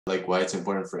Like why it's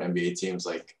important for NBA teams,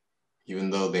 like even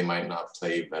though they might not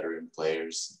play veteran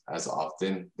players as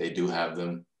often, they do have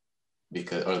them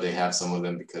because, or they have some of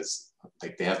them because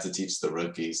like they have to teach the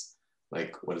rookies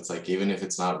like what it's like, even if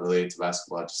it's not related to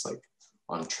basketball, just like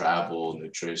on travel,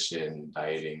 nutrition,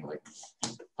 dieting, like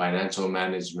financial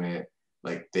management,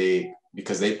 like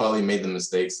because they probably made the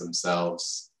mistakes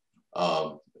themselves.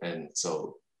 And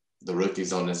so the rookies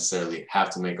don't necessarily have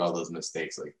to make all those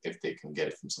mistakes, like if they can get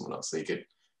it from someone else, they could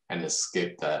kind of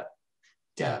skip that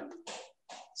gap.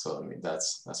 So I mean,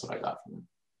 that's what I got from them.